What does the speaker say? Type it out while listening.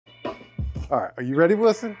All right, are you ready,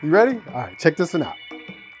 Wilson? You ready? All right, check this one out.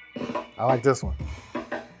 I like this one.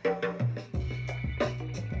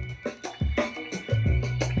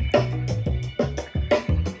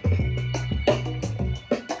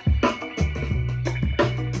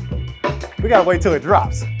 We gotta wait till it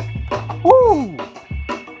drops. Woo!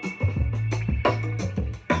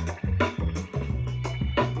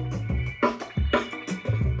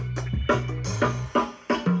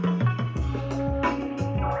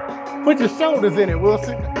 Put your shoulders in it,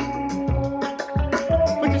 Wilson.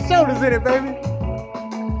 Put your shoulders in it, baby.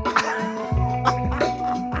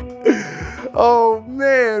 Oh,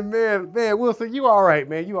 man. Wilson, you all right,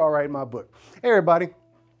 man. You all right in my book. Hey, everybody.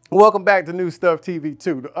 Welcome back to New Stuff TV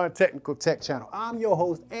 2, the Untechnical Tech Channel. I'm your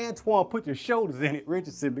host, Antoine, put your shoulders in it,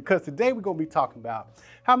 Richardson, because today we're going to be talking about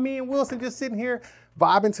how me and Wilson just sitting here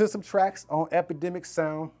vibing to some tracks on Epidemic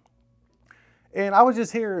Sound. And I was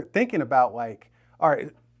just here thinking about, like, all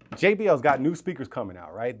right, JBL's got new speakers coming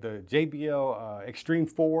out, right? The JBL Xtreme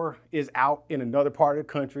 4 is out in another part of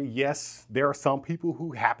the country. Yes, there are some people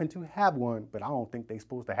who happen to have one, but I don't think they're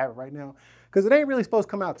supposed to have it right now because it ain't really supposed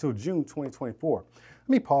to come out till June 2024. Let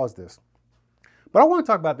me pause this. But I want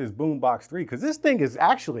to talk about this Boombox 3 because this thing is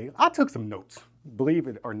actually, I took some notes. Believe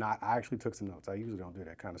it or not, I actually took some notes. I usually don't do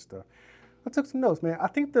that kind of stuff. I took some notes, man. I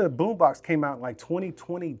think the Boombox came out in like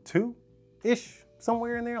 2022-ish,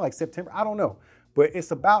 somewhere in there, like September. I don't know. But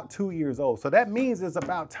it's about 2 years old. So that means it's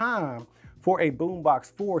about time for a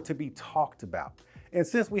Boombox 4 to be talked about. And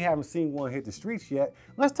since we haven't seen one hit the streets yet,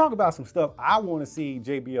 let's talk about some stuff I want to see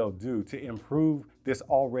JBL do to improve this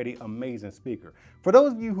already amazing speaker. For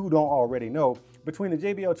those of you who don't already know, between the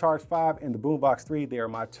JBL Charge 5 and the Boombox 3, they are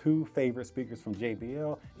my two favorite speakers from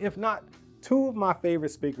JBL, if not two of my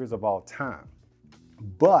favorite speakers of all time.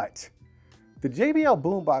 But the JBL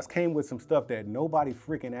Boombox came with some stuff that nobody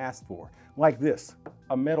freaking asked for, like this,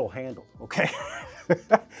 a metal handle, okay?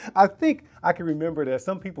 I think I can remember that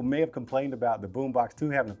some people may have complained about the Boombox 2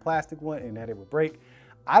 having a plastic one and that it would break.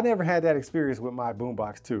 I never had that experience with my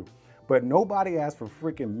Boombox 2, but nobody asked for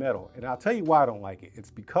freaking metal. And I'll tell you why I don't like it.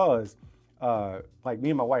 It's because, like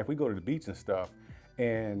me and my wife, we go to the beach and stuff.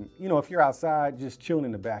 And, you know, if you're outside just chilling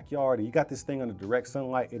in the backyard and you got this thing under direct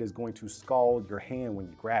sunlight, it is going to scald your hand when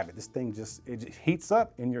you grab it. This thing it just heats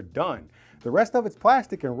up and you're done. The rest of it's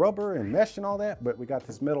plastic and rubber and mesh and all that, but we got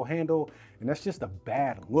this metal handle and that's just a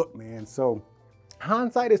bad look, man. So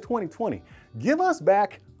hindsight is 2020. Give us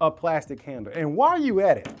back a plastic handle. And while you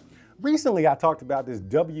at it, recently I talked about this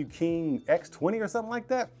W King X20 or something like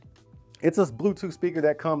that. It's a Bluetooth speaker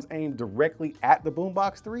that comes aimed directly at the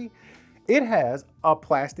Boombox 3. It has a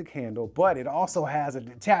plastic handle, but it also has a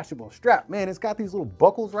detachable strap. Man, it's got these little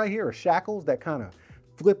buckles right here, or shackles that kind of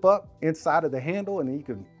flip up inside of the handle, and then you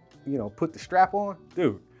can, you know, put the strap on.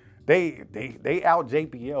 Dude, they out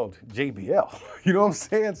JBL'd JBL. You know what I'm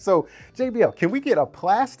saying? So JBL, can we get a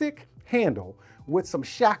plastic handle with some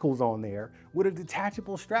shackles on there with a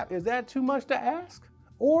detachable strap? Is that too much to ask?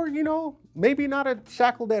 Or, you know, maybe not a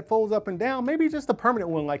shackle that folds up and down, maybe just a permanent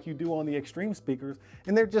one like you do on the Xtreme speakers,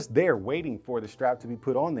 and they're just there waiting for the strap to be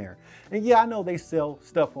put on there. And yeah, I know they sell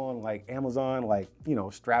stuff on like Amazon, like, you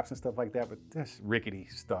know, straps and stuff like that, but that's rickety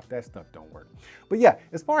stuff. That stuff don't work. But yeah,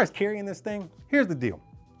 as far as carrying this thing, here's the deal.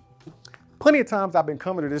 Plenty of times I've been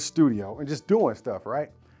coming to this studio and just doing stuff,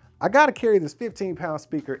 right? I gotta carry this 15-pound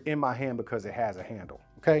speaker in my hand because it has a handle,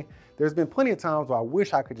 okay? There's been plenty of times where I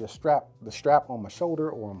wish I could just strap the strap on my shoulder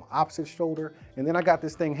or on my opposite shoulder, and then I got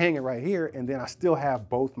this thing hanging right here, and then I still have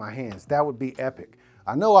both my hands. That would be epic.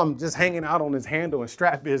 I know I'm just hanging out on this handle and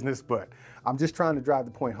strap business, but I'm just trying to drive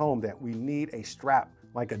the point home that we need a strap,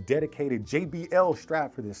 like a dedicated JBL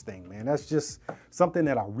strap for this thing, man. That's just something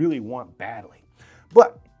that I really want badly.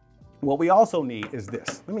 But what we also need is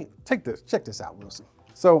this. Let me take this, check this out, Wilson.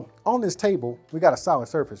 So on this table, we got a solid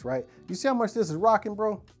surface, right? You see how much this is rocking,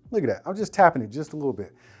 bro? Look at that, I'm just tapping it just a little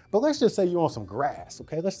bit. But let's just say you're on some grass,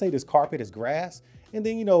 okay? Let's say this carpet is grass, and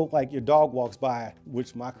then, you know, like your dog walks by,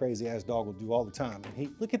 which my crazy ass dog will do all the time.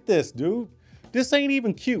 And look at this, dude. This ain't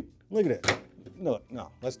even cute. Look at that. No,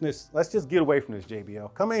 let's just get away from this,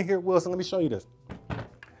 JBL. Come in here, Wilson, let me show you this.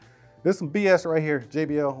 There's some BS right here,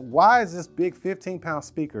 JBL. Why is this big 15-pound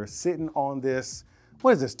speaker sitting on this,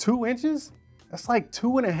 what is this, 2 inches? That's like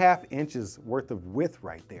 2.5 inches worth of width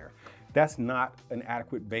right there. That's not an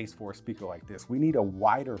adequate base for a speaker like this. We need a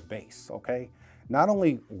wider base, okay? Not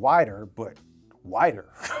only wider, but wider.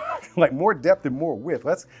 Like more depth and more width.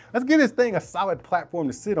 Let's give this thing a solid platform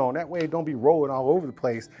to sit on. That way it don't be rolling all over the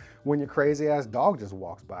place when your crazy ass dog just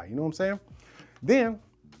walks by. You know what I'm saying? Then,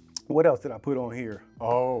 what else did I put on here?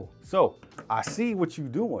 Oh, so I see what you're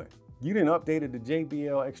doing. You didn't update the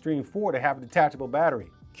JBL Xtreme 4 to have a detachable battery.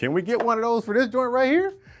 Can we get one of those for this joint right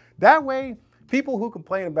here? That way, people who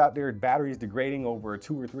complain about their batteries degrading over a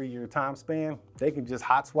 2 or 3 year time span, they can just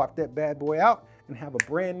hot swap that bad boy out and have a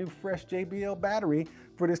brand new fresh JBL battery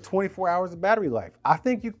for this 24 hours of battery life. I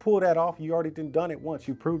think you can pull that off. You already done it once.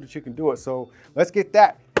 You proved that you can do it. So let's get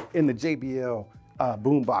that in the JBL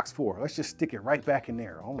Boombox 4. Let's just stick it right back in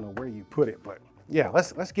there. I don't know where you put it, but yeah,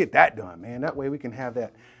 let's get that done, man. That way we can have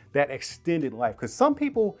that extended life. Because some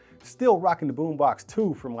people still rocking the Boombox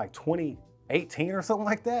 2 from like 2018 or something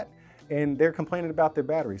like that, and they're complaining about their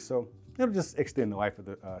batteries. So it'll just extend the life of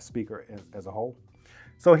the speaker as a whole.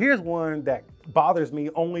 So here's one that bothers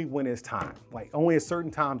me only when it's time. Like only at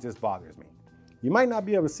certain times this bothers me. You might not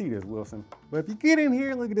be able to see this, Wilson, but if you get in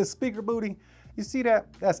here and look at this speaker booty, you see that?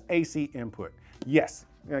 That's AC input. Yes,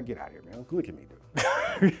 get out of here, man. Look at me,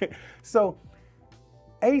 dude. So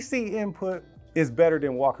AC input is better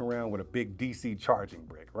than walking around with a big DC charging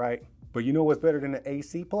brick, right? But you know what's better than an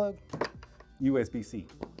AC plug? USB-C.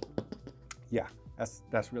 Yeah,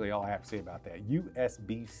 that's really all I have to say about that.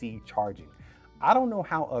 USB-C charging. I don't know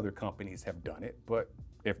how other companies have done it, but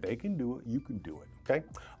if they can do it, you can do it, okay?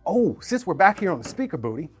 Oh, since we're back here on the speaker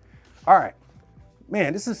booty, all right.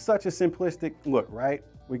 Man, this is such a simplistic look, right?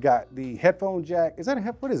 We got the headphone jack. Is that a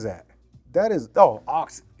what is that? That is, oh, aux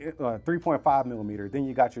 3.5 millimeter. Then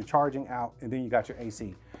you got your charging out, and then you got your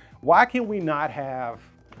AC. Why can we not have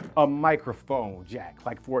a microphone jack,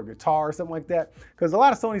 like for a guitar or something like that? Because a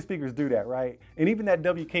lot of Sony speakers do that, right? And even that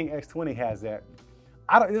W King X20 has that.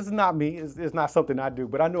 This is not me, it's not something I do,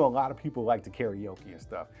 but I know a lot of people like to karaoke and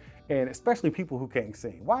stuff. And especially people who can't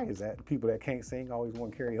sing. Why is that? People that can't sing always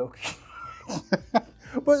want karaoke.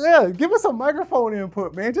 But yeah, give us some microphone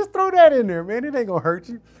input, man. Just throw that in there, man. It ain't gonna hurt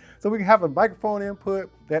you. So we can have a microphone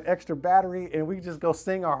input, that extra battery, and we can just go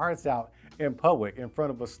sing our hearts out in public in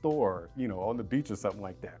front of a store, you know, on the beach or something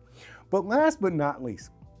like that. But last but not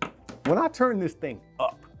least, when I turn this thing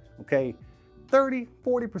up, okay, 30,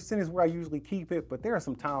 40% is where I usually keep it, but there are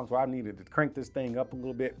some times where I needed to crank this thing up a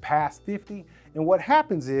little bit past 50. And what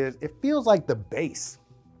happens is it feels like the bass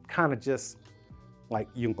kind of just like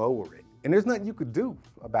you lower it. And there's nothing you could do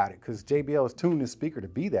about it because JBL has tuned this speaker to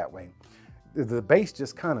be that way. The bass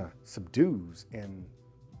just kind of subdues, and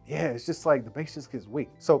yeah, it's just like the bass just gets weak.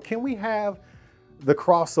 So can we have the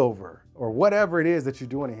crossover or whatever it is that you're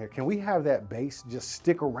doing in here? Can we have that bass just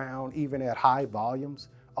stick around even at high volumes?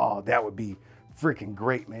 Oh, that would be freaking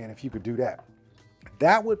great, man, if you could do that.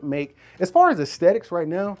 That would make, as far as aesthetics right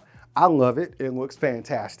now, I love it. It looks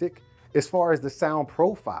fantastic. As far as the sound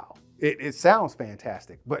profile, it sounds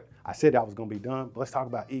fantastic, but I said I was gonna be done. But let's talk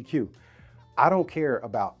about EQ. I don't care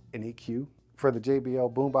about an EQ for the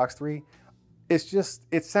JBL Boombox 3. It's just,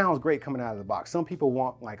 it sounds great coming out of the box. Some people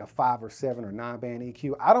want like a 5 or 7 or 9 band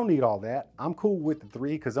EQ. I don't need all that. I'm cool with the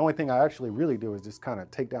 3 because the only thing I actually really do is just kind of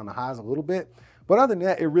take down the highs a little bit. But other than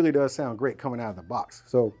that, it really does sound great coming out of the box.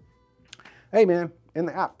 So, hey man, in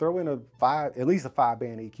the app, throw in at least a 5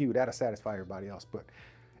 band EQ. That'll satisfy everybody else. But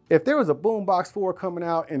if there was a Boombox 4 coming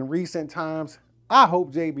out in recent times, I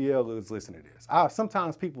hope JBL is listening to this.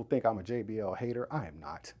 Sometimes people think I'm a JBL hater. I am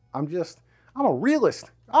not. I'm a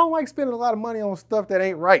realist. I don't like spending a lot of money on stuff that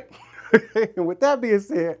ain't right. And with that being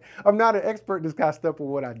said, I'm not an expert in this kind of stuff, but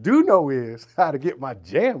what I do know is how to get my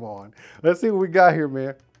jam on. Let's see what we got here,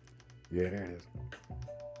 man. Yeah, there it is.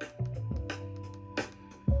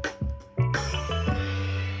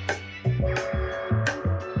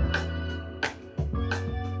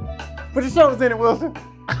 Put your shoulders in it, Wilson.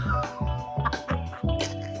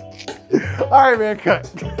 All right, man,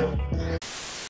 cut.